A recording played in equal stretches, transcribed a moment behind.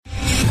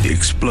The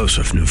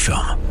explosive new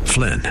film,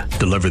 Flynn,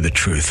 deliver the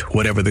truth,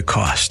 whatever the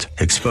cost,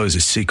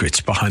 exposes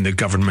secrets behind the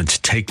government's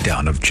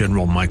takedown of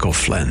General Michael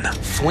Flynn.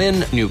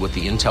 Flynn knew what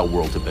the intel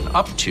world had been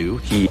up to.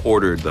 He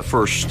ordered the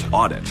first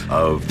audit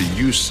of the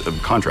use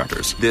of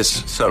contractors.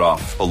 This set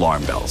off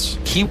alarm bells.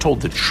 He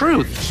told the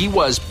truth. He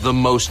was the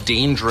most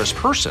dangerous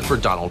person for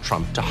Donald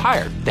Trump to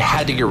hire. They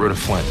had to get rid of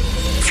Flynn.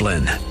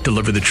 Flynn,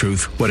 deliver the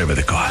truth, whatever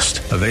the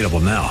cost. Available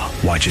now.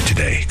 Watch it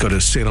today. Go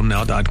to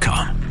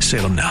salemnow.com.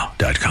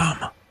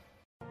 salemnow.com.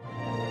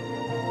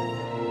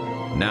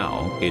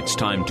 Now it's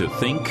time to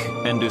think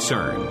and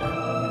discern.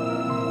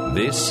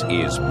 This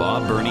is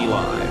Bob Burney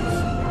Live.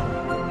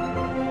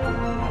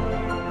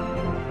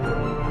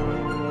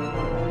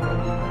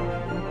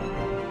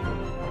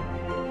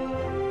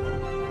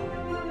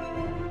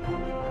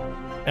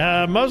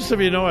 Most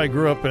of you know I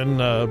grew up in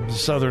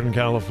Southern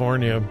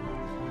California.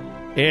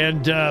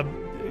 And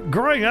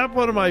growing up,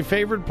 one of my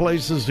favorite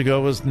places to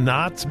go was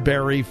Knott's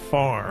Berry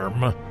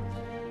Farm.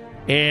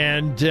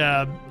 And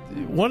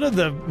one of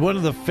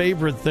the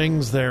favorite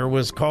things there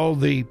was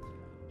called the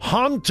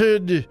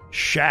Haunted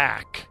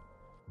Shack.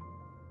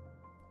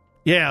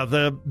 Yeah,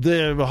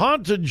 the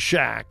Haunted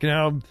Shack.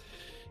 Now,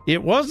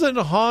 it wasn't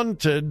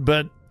haunted,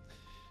 but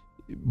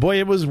boy,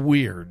 it was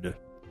weird.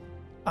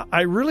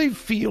 I really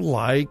feel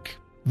like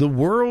the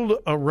world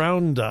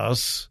around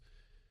us,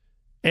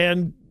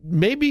 and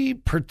maybe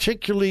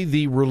particularly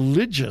the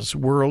religious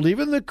world,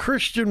 even the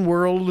Christian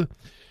world,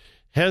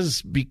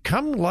 has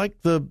become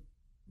like the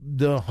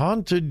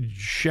Haunted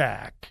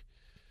Shack.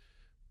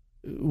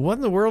 What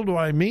in the world do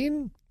I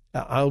mean?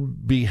 I'll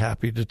be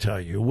happy to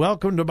tell you.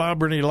 Welcome to Bob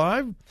Burney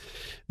Live.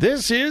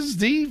 This is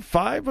the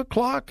 5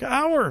 o'clock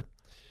hour.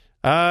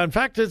 In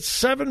fact, it's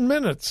 7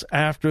 minutes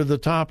after the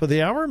top of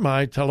the hour.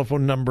 My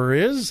telephone number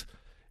is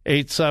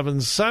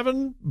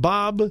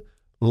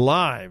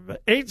 877-BOB-LIVE,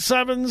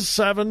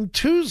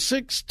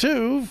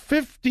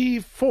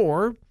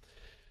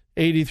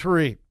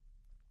 877-262-5483.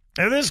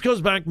 And this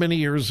goes back many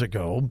years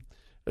ago.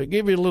 I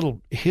gave you a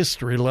little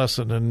history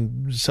lesson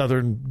in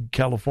Southern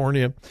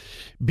California.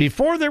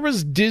 Before there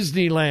was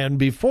Disneyland,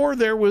 before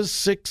there was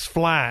Six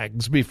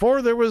Flags,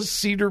 before there was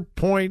Cedar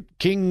Point,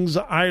 Kings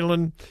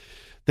Island,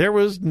 there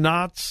was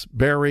Knott's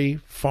Berry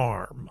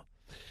Farm.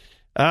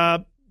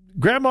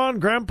 Grandma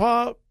and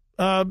Grandpa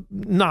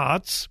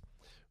Knotts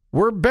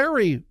were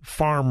berry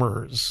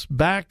farmers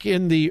back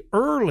in the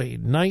early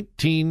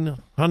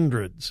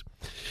 1900s.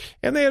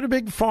 And they had a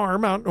big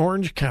farm out in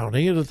Orange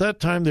County, and at that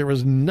time there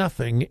was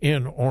nothing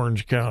in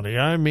Orange County.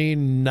 I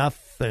mean,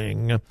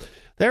 nothing.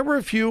 There were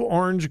a few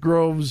orange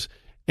groves,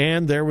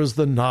 and there was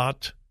the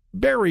Knott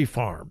Berry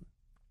Farm.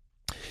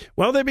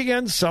 Well, they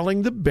began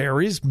selling the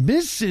berries.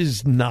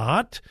 Mrs.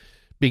 Knott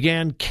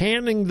began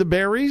canning the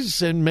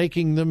berries and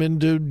making them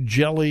into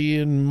jelly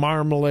and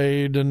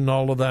marmalade and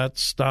all of that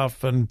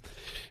stuff, and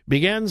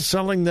began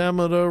selling them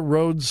at a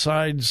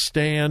roadside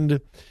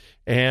stand.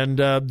 And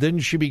then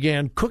she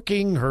began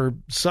cooking her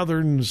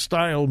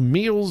Southern-style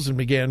meals and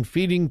began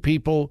feeding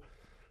people.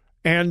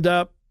 And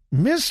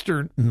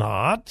Mr.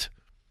 Knott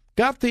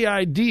got the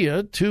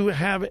idea to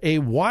have a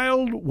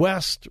Wild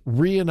West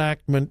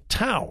reenactment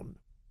town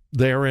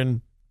there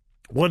in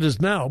what is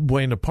now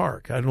Buena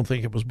Park. I don't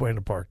think it was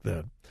Buena Park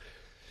then.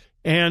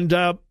 And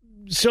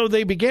so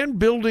they began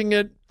building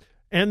it,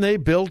 and they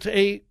built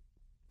a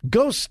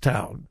ghost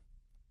town,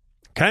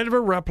 kind of a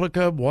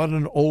replica of what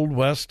an Old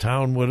West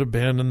town would have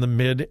been in the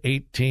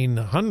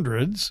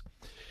mid-1800s.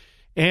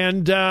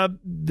 And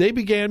they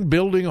began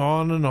building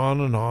on and on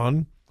and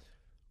on,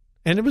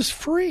 and it was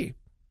free.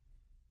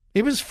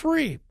 It was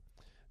free.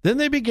 Then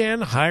they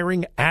began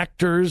hiring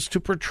actors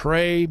to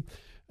portray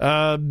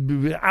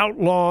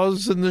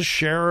outlaws and the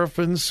sheriff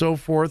and so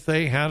forth.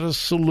 They had a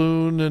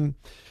saloon,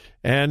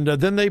 and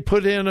then they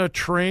put in a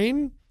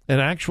train, an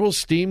actual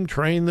steam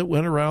train that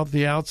went around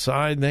the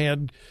outside. They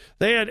had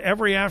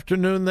every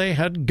afternoon they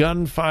had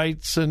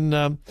gunfights,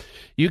 and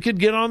you could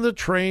get on the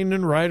train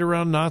and ride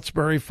around Knott's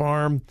Berry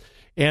Farm.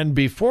 And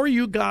before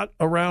you got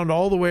around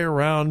all the way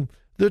around,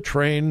 the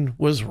train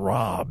was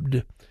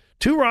robbed.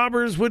 Two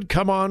robbers would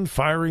come on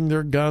firing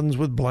their guns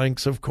with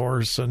blanks, of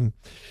course, and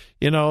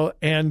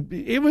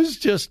it was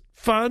just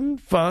fun.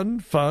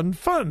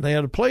 They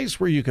had a place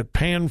where you could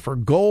pan for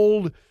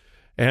gold,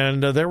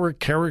 and there were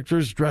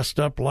characters dressed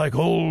up like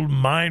old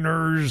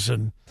miners,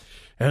 and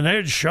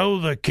they'd show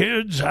the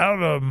kids how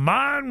to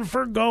mine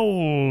for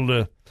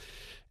gold.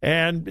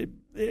 And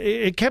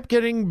it kept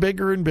getting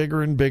bigger and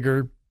bigger and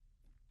bigger,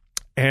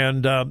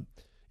 and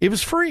it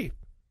was free.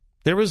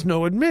 There was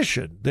no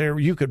admission. There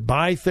you could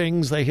buy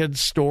things. They had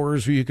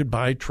stores where you could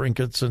buy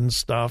trinkets and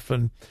stuff,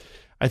 and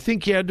I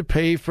think you had to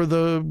pay for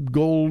the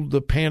gold, the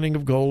panning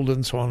of gold,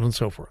 and so on and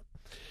so forth.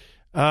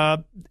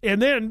 And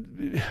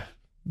then,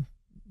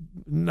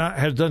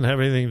 it doesn't have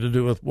anything to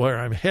do with where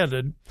I'm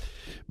headed,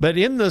 but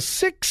in the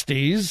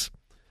 60s,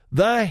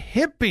 the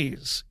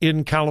hippies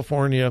in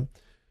California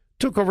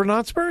took over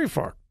Knott's Berry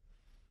Farm.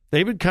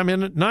 They would come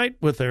in at night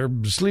with their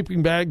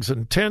sleeping bags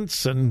and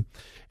tents, and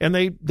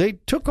they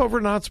took over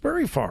Knott's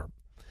Berry Farm.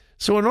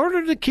 So in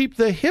order to keep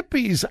the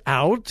hippies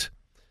out,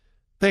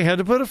 they had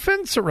to put a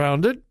fence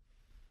around it.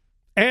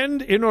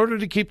 And in order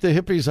to keep the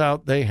hippies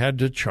out, they had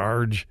to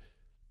charge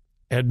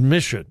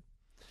admission.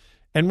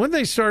 And when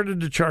they started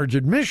to charge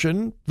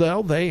admission,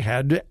 well, they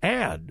had to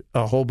add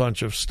a whole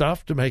bunch of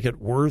stuff to make it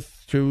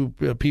worth to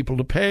people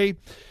to pay.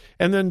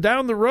 And then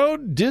down the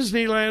road,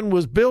 Disneyland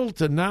was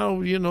built, and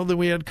now, that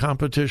we had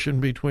competition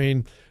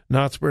between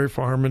Knott's Berry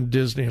Farm and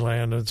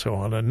Disneyland and so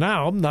on. And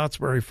now Knott's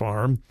Berry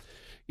Farm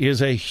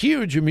is a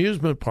huge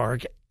amusement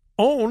park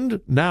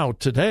owned now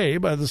today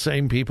by the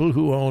same people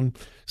who own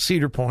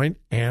Cedar Point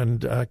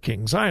and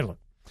Kings Island.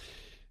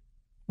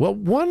 Well,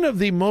 one of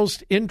the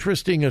most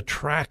interesting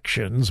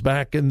attractions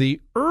back in the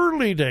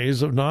early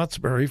days of Knott's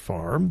Berry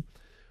Farm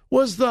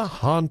was the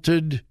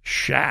Haunted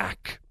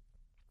Shack.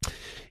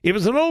 It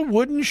was an old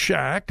wooden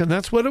shack, and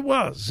that's what it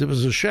was. It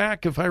was a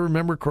shack, if I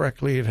remember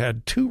correctly. It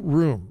had 2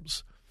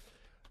 rooms,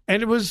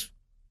 and it was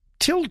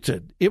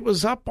tilted. It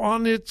was up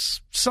on its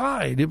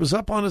side. It was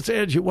up on its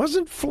edge. It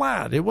wasn't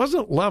flat. It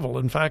wasn't level.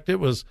 In fact, it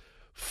was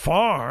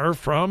far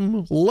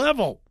from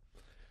level.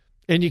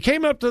 And you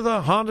came up to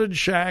the Haunted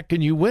Shack,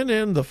 and you went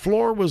in. The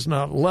floor was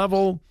not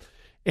level,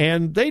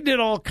 and they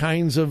did all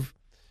kinds of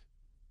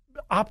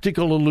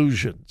optical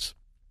illusions.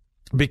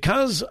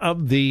 Because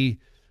of the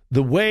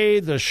way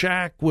the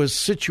shack was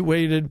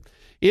situated,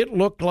 it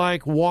looked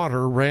like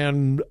water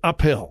ran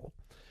uphill,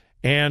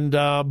 and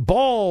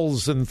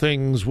balls and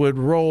things would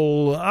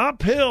roll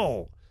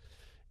uphill.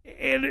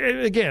 And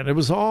again, it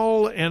was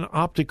all an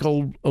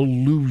optical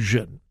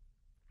illusion,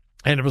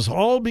 and it was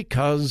all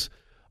because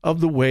of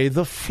the way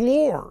the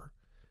floor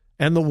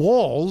and the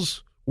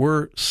walls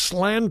were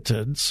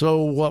slanted,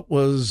 so what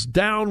was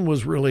down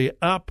was really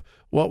up,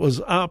 what was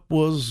up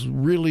was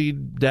really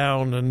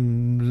down,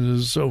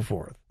 and so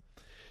forth.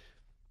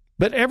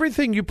 But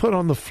everything you put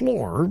on the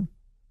floor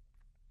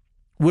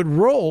would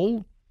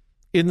roll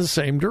in the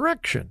same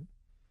direction.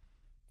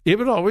 It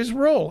would always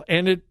roll,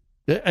 and it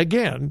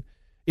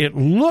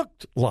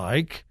looked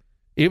like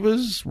it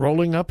was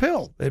rolling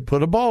uphill. They'd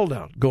put a ball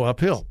down, go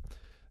uphill.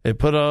 They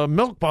put a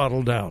milk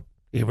bottle down.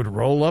 It would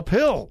roll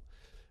uphill.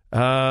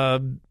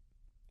 And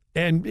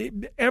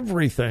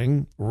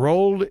everything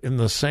rolled in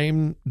the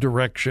same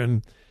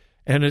direction,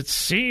 and it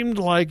seemed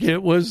like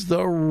it was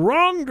the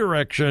wrong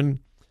direction,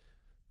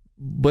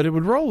 but it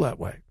would roll that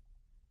way.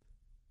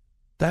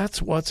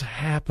 That's what's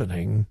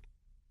happening,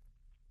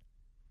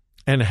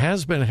 and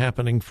has been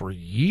happening for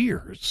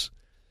years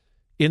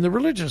in the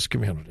religious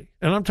community.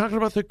 And I'm talking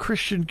about the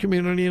Christian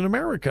community in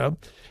America.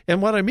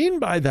 And what I mean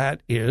by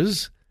that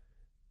is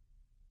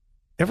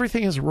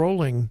everything is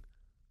rolling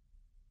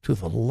to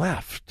the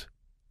left.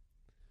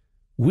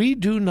 We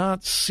do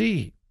not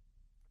see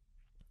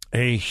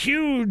a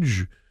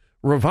huge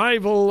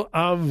revival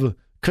of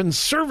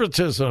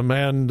conservatism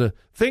and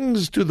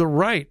things to the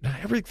right.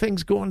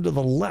 Everything's going to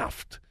the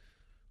left,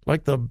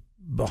 like the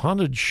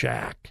Haunted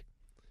Shack.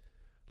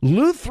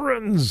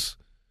 Lutherans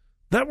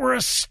that were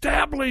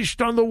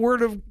established on the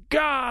Word of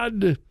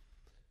God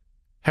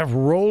have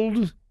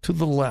rolled to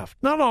the left.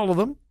 Not all of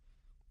them,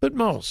 but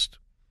most.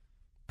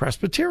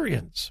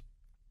 Presbyterians,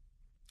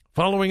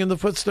 following in the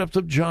footsteps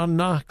of John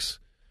Knox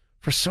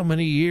for so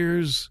many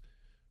years,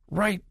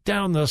 right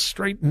down the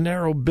straight and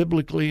narrow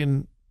biblically,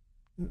 and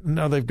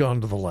now they've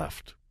gone to the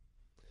left.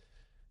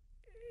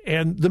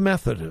 And the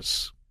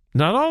Methodists,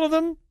 not all of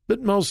them,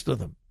 but most of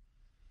them,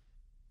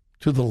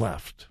 to the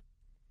left.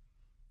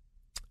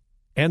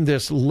 And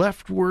this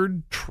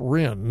leftward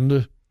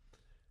trend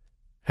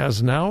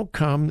has now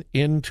come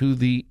into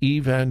the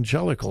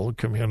evangelical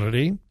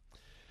community.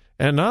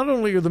 And not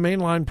only are the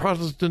mainline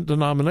Protestant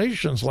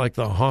denominations like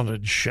the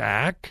Haunted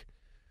Shack,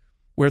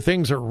 where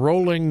things are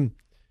rolling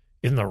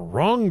in the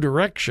wrong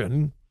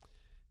direction,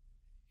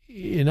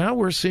 now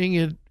we're seeing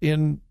it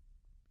in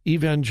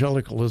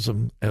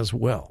evangelicalism as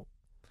well.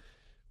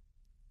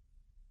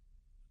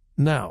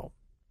 Now,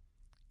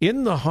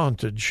 in the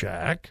Haunted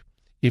Shack,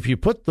 if you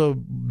put the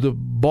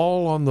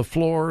ball on the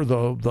floor,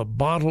 the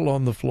bottle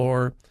on the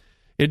floor,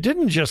 it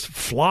didn't just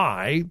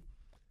fly,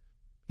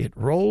 it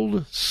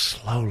rolled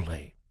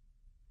slowly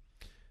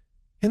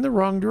in the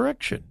wrong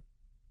direction.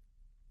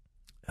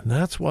 And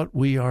that's what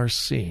we are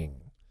seeing.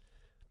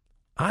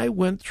 I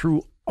went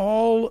through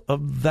all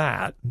of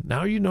that.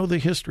 Now you know the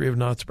history of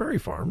Knott's Berry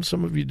Farm.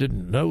 Some of you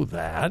didn't know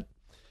that.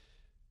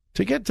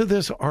 To get to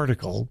this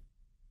article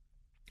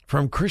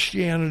from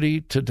Christianity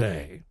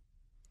Today.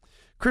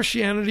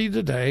 Christianity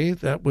Today,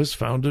 that was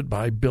founded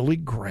by Billy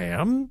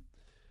Graham.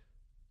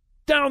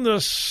 Down the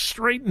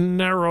straight and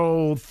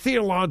narrow,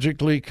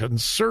 theologically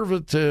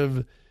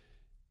conservative,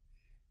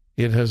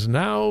 it has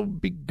now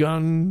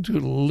begun to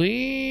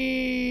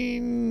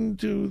lean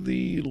to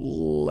the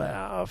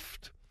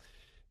left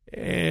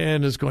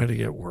and is going to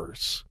get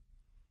worse.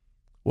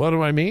 What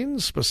do I mean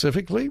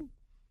specifically?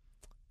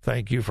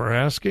 Thank you for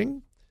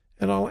asking,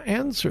 and I'll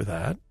answer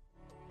that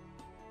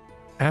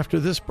after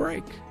this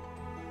break.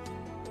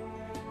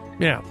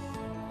 Yeah,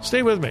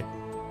 stay with me.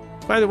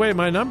 By the way,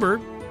 my number,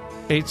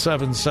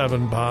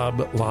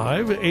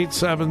 877-BOB-LIVE,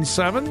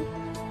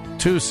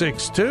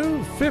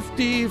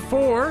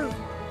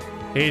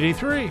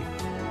 877-262-5483.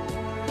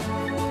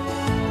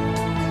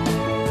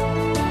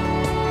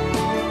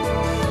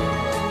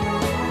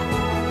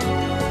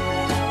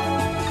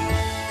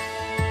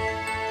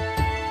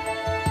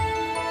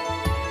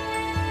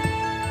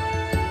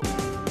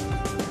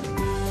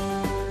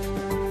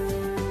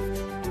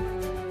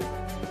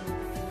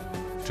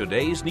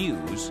 today's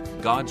news,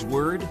 God's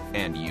Word,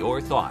 and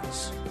your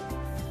thoughts.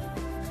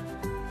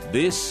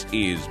 This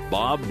is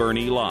Bob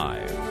Burney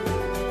Live.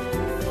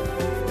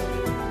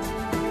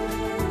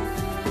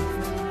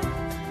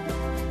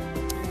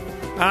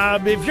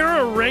 If you're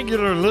a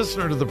regular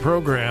listener to the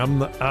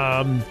program,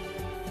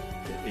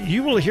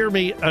 you will hear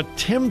me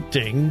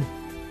attempting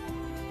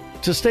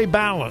to stay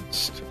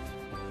balanced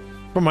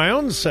for my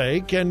own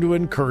sake and to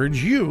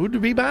encourage you to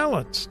be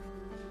balanced.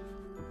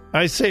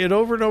 I say it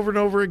over and over and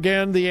over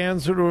again, the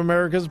answer to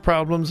America's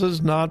problems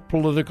is not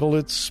political,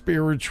 it's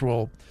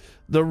spiritual.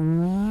 The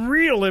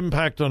real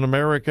impact on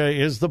America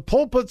is the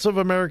pulpits of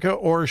America,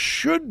 or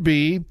should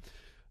be,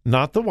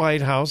 not the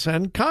White House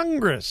and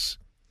Congress.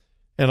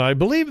 And I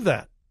believe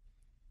that.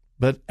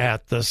 But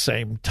at the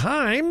same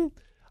time,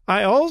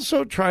 I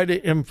also try to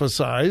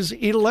emphasize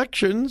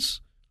elections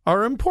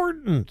are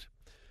important.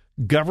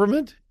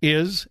 Government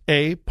is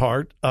a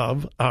part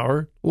of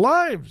our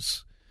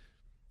lives.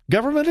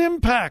 Government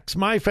impacts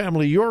my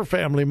family,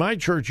 my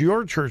church,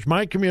 your church,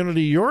 my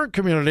community, your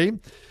community.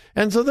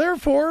 And so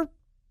therefore,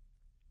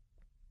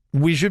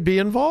 we should be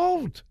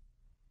involved.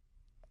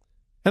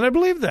 And I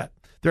believe that.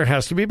 There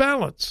has to be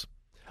balance.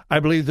 I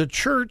believe the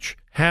church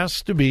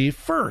has to be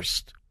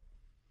first.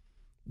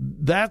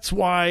 That's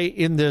why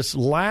in this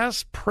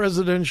last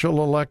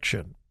presidential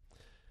election,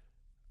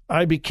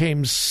 I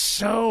became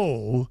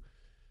so,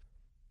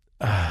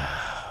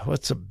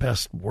 what's the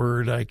best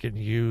word I can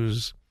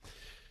use?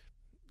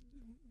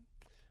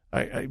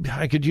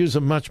 I could use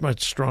a much,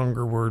 much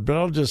stronger word, but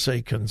I'll just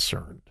say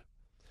concerned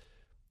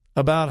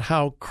about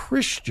how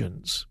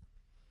Christians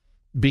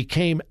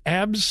became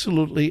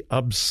absolutely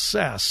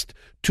obsessed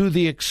to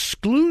the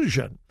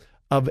exclusion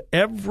of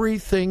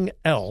everything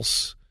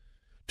else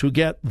to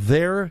get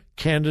their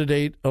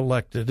candidate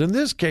elected. In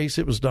this case,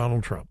 it was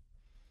Donald Trump.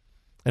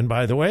 And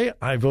by the way,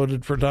 I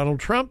voted for Donald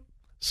Trump,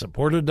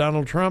 supported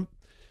Donald Trump,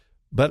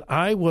 but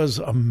I was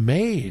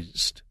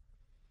amazed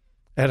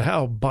at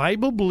how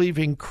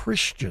Bible-believing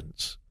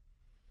Christians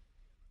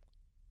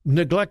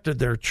neglected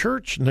their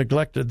church,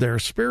 neglected their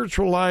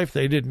spiritual life.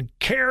 They didn't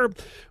care.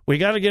 We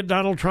got to get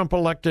Donald Trump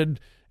elected,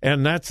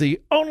 and that's the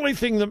only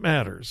thing that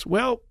matters.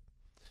 Well,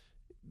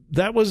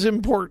 that was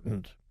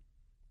important,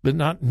 but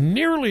not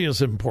nearly as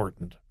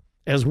important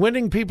as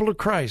winning people to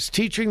Christ,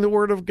 teaching the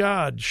Word of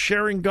God,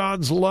 sharing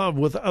God's love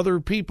with other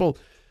people.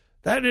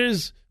 That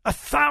is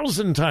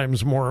 1,000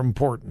 times more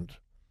important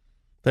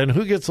than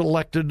who gets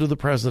elected to the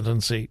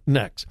presidency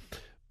next.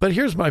 But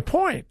here's my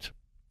point.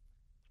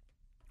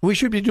 We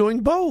should be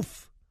doing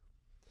both.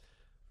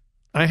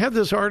 I have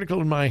this article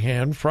in my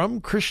hand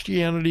from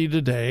Christianity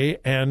Today,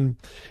 and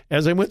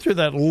as I went through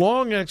that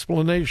long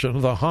explanation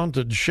of the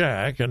haunted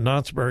shack in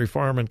Knott's Berry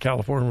Farm in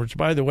California, which,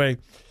 by the way,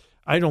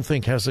 I don't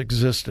think has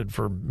existed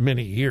for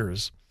many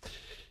years,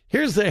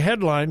 here's the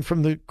headline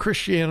from the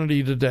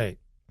Christianity Today.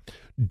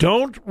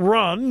 Don't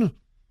run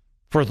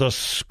for the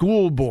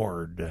school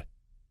board.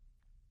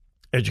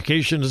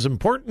 Education is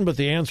important, but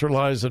the answer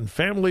lies in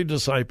family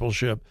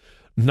discipleship,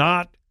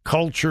 not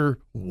culture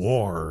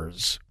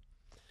wars.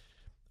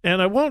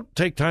 And I won't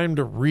take time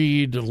to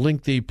read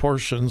lengthy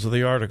portions of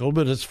the article,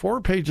 but it's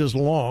 4 pages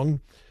long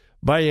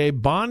by a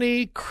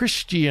Bonnie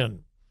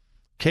Christian,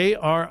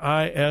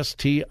 Kristian.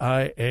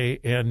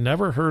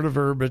 Never heard of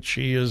her, but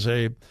she is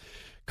a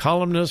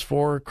columnist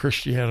for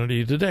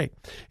Christianity Today.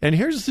 And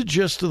here's the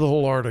gist of the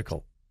whole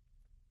article.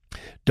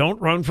 Don't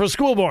run for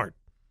school board.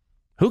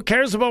 Who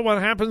cares about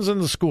what happens in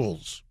the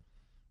schools?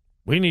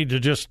 We need to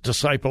just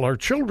disciple our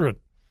children.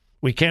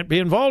 We can't be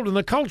involved in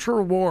the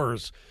cultural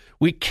wars.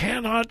 We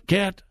cannot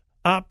get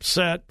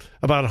upset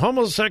about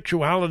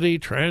homosexuality,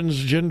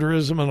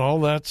 transgenderism, and all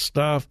that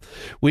stuff.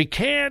 We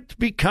can't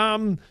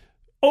become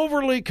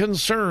overly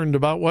concerned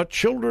about what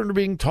children are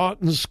being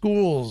taught in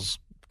schools.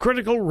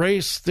 Critical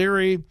race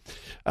theory,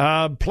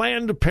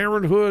 Planned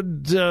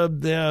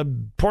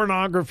Parenthood,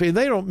 pornography.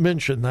 They don't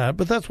mention that,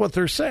 but that's what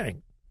they're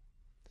saying.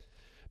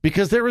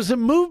 Because there is a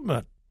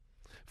movement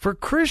for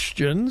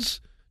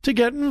Christians to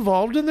get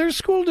involved in their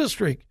school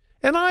district.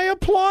 And I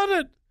applaud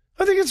it.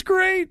 I think it's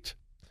great.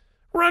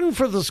 Run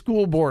for the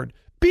school board.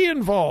 Be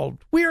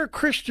involved. We are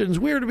Christians.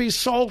 We are to be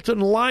salt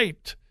and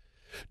light.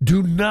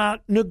 Do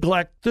not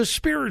neglect the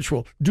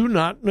spiritual. Do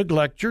not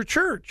neglect your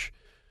church.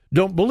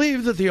 Don't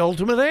believe that the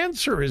ultimate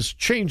answer is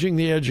changing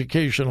the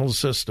educational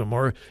system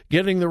or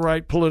getting the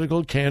right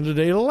political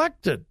candidate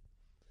elected.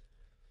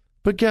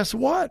 But guess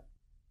what?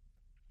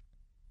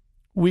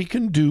 We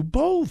can do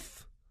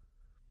both.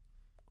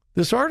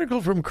 This article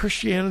from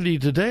Christianity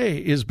Today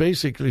is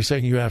basically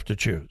saying you have to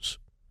choose.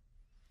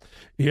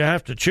 You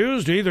have to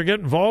choose to either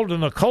get involved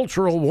in the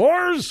cultural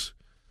wars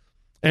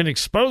and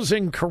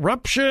exposing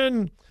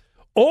corruption,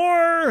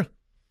 or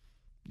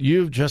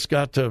you've just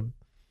got to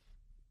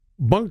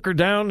bunker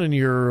down in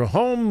your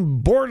home,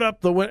 board up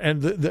the window.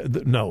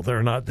 And no,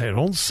 they're not. They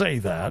don't say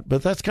that,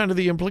 but that's kind of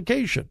the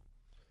implication.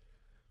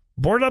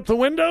 Board up the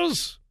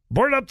windows,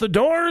 board up the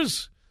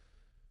doors,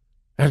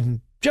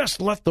 and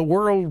just let the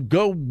world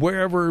go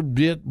wherever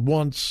it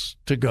wants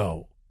to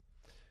go.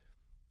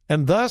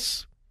 And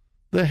thus,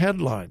 the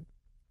headline,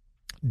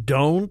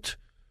 Don't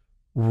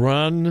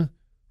run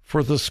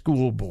for the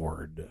school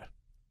board.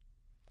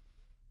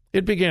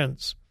 It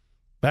begins.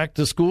 Back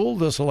to school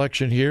this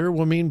election year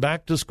will mean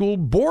back to school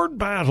board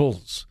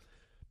battles.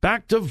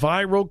 Back to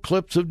viral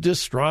clips of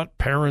distraught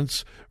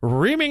parents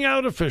reaming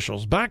out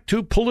officials. Back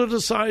to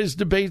politicized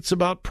debates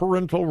about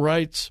parental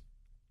rights.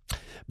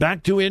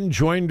 Back to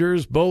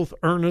enjoinders, both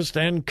earnest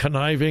and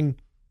conniving,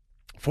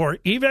 for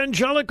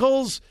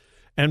evangelicals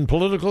and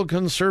political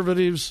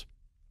conservatives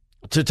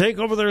to take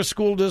over their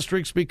school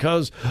districts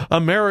because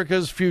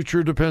America's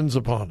future depends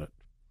upon it.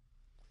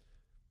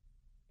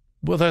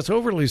 Well, that's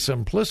overly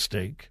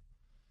simplistic,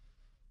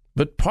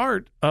 but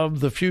part of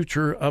the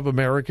future of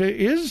America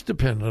is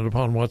dependent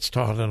upon what's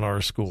taught in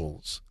our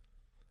schools.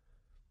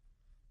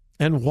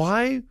 And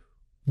why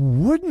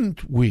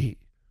wouldn't we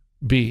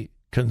be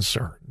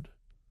concerned?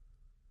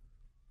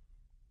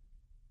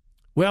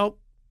 Well,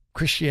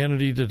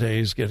 Christianity today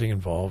is getting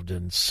involved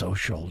in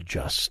social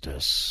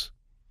justice.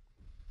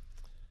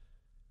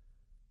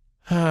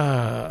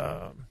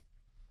 As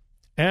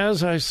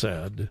I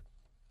said,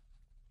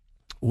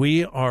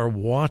 we are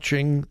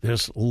watching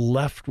this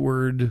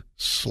leftward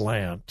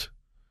slant.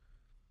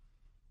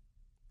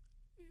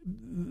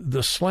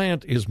 The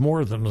slant is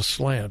more than a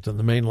slant in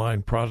the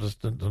mainline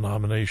Protestant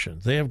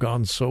denominations. They have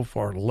gone so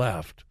far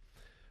left,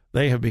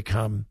 they have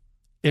become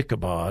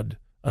Ichabod,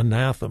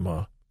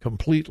 anathema,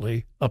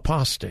 completely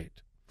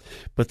apostate.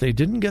 But they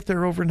didn't get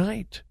there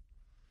overnight.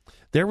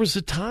 There was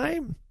a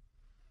time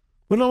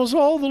when almost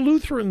all the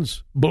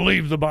Lutherans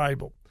believed the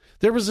Bible.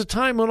 There was a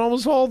time when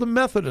almost all the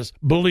Methodists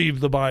believed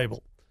the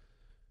Bible.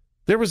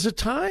 There was a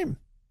time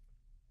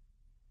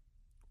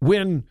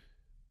when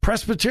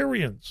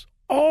Presbyterians,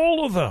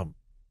 all of them,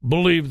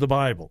 believed the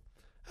Bible.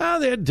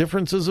 They had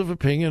differences of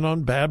opinion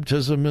on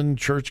baptism and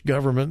church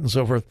government and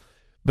so forth.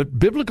 But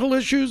biblical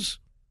issues,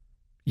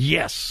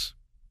 yes.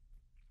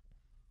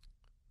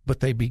 But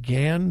they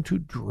began to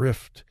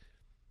drift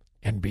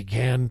and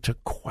began to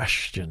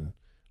question,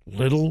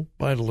 little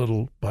by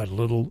little by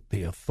little,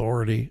 the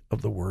authority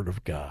of the Word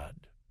of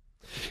God.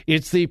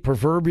 It's the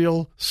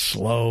proverbial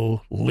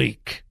slow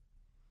leak.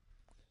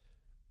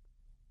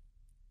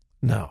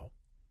 Now,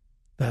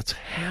 that's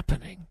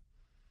happening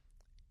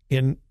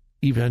in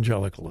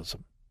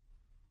evangelicalism.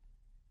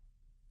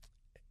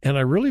 And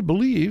I really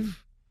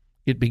believe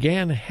it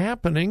began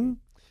happening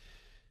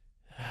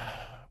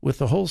with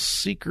the whole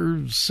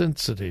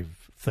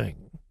seeker-sensitive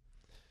thing.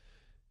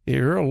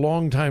 You're a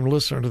long-time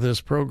listener to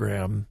this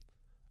program.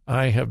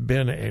 I have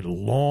been a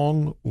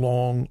long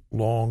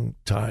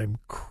time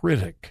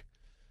critic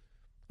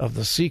of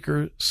the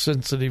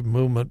seeker-sensitive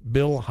movement,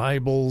 Bill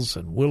Hybels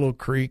and Willow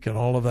Creek and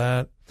all of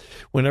that.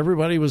 When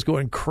everybody was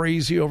going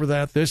crazy over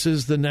that, this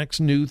is the next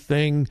new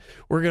thing.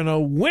 We're going to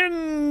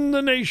win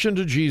the nation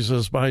to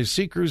Jesus by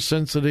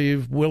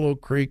seeker-sensitive Willow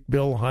Creek,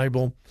 Bill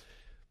Hybel.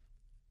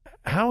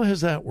 How has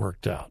that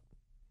worked out?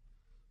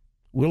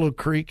 Willow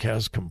Creek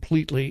has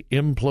completely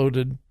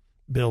imploded.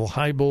 Bill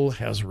Hybel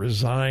has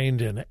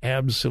resigned in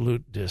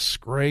absolute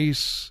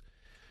disgrace.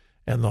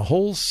 And the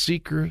whole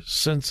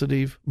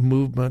seeker-sensitive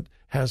movement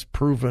has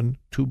proven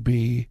to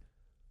be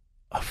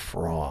a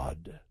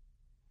fraud.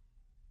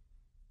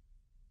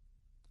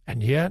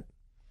 And yet,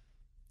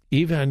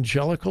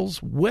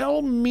 evangelicals,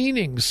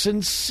 well-meaning,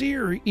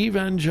 sincere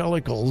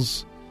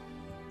evangelicals,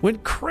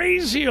 went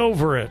crazy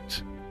over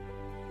it.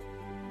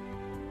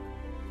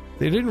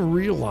 They didn't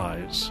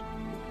realize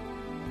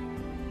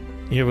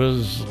it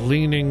was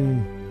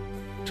leaning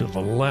to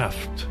the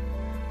left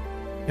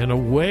and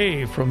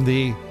away from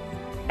the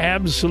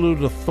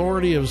absolute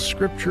authority of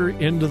Scripture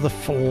into the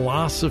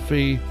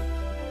philosophy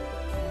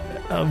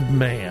of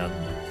man.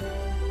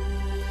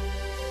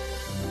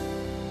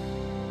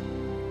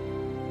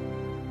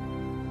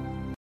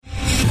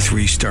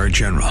 Three-star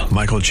General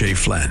Michael J.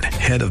 Flynn,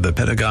 head of the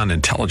Pentagon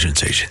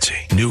Intelligence Agency,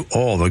 knew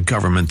all the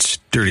government's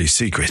dirty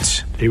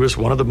secrets. He was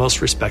one of the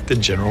most respected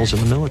generals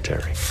in the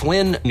military.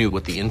 Flynn knew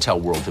what the intel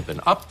world had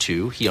been up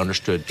to. He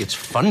understood its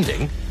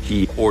funding.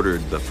 He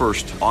ordered the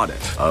first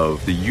audit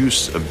of the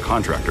use of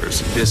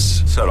contractors.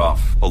 This set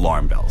off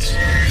alarm bells.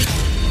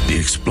 The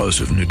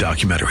explosive new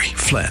documentary,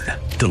 Flynn,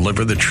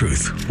 Deliver the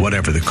Truth,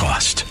 Whatever the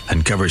Cost,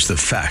 uncovers the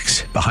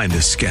facts behind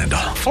this scandal.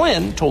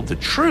 Flynn told the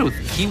truth.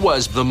 He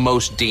was the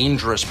most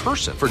dangerous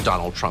person for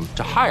Donald Trump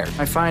to hire.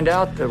 I find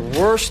out the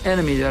worst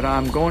enemy that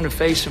I'm going to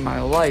face in my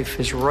life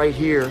is right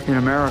here in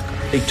America.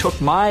 They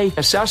took my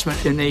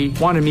assessment and they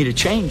wanted me to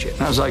change it.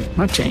 And I was like, I'm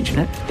not changing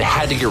it. They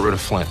had to get rid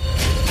of Flynn.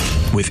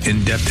 With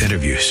in-depth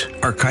interviews,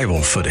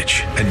 archival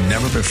footage, and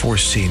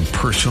never-before-seen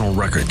personal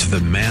records of the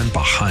man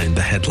behind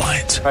the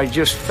headlines. I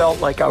just felt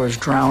like I was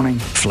drowning.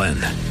 Flynn,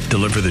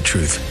 Deliver the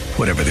Truth,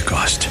 Whatever the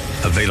Cost.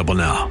 Available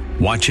now.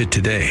 Watch it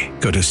today.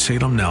 Go to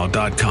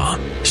salemnow.com.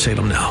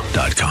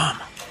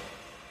 salemnow.com.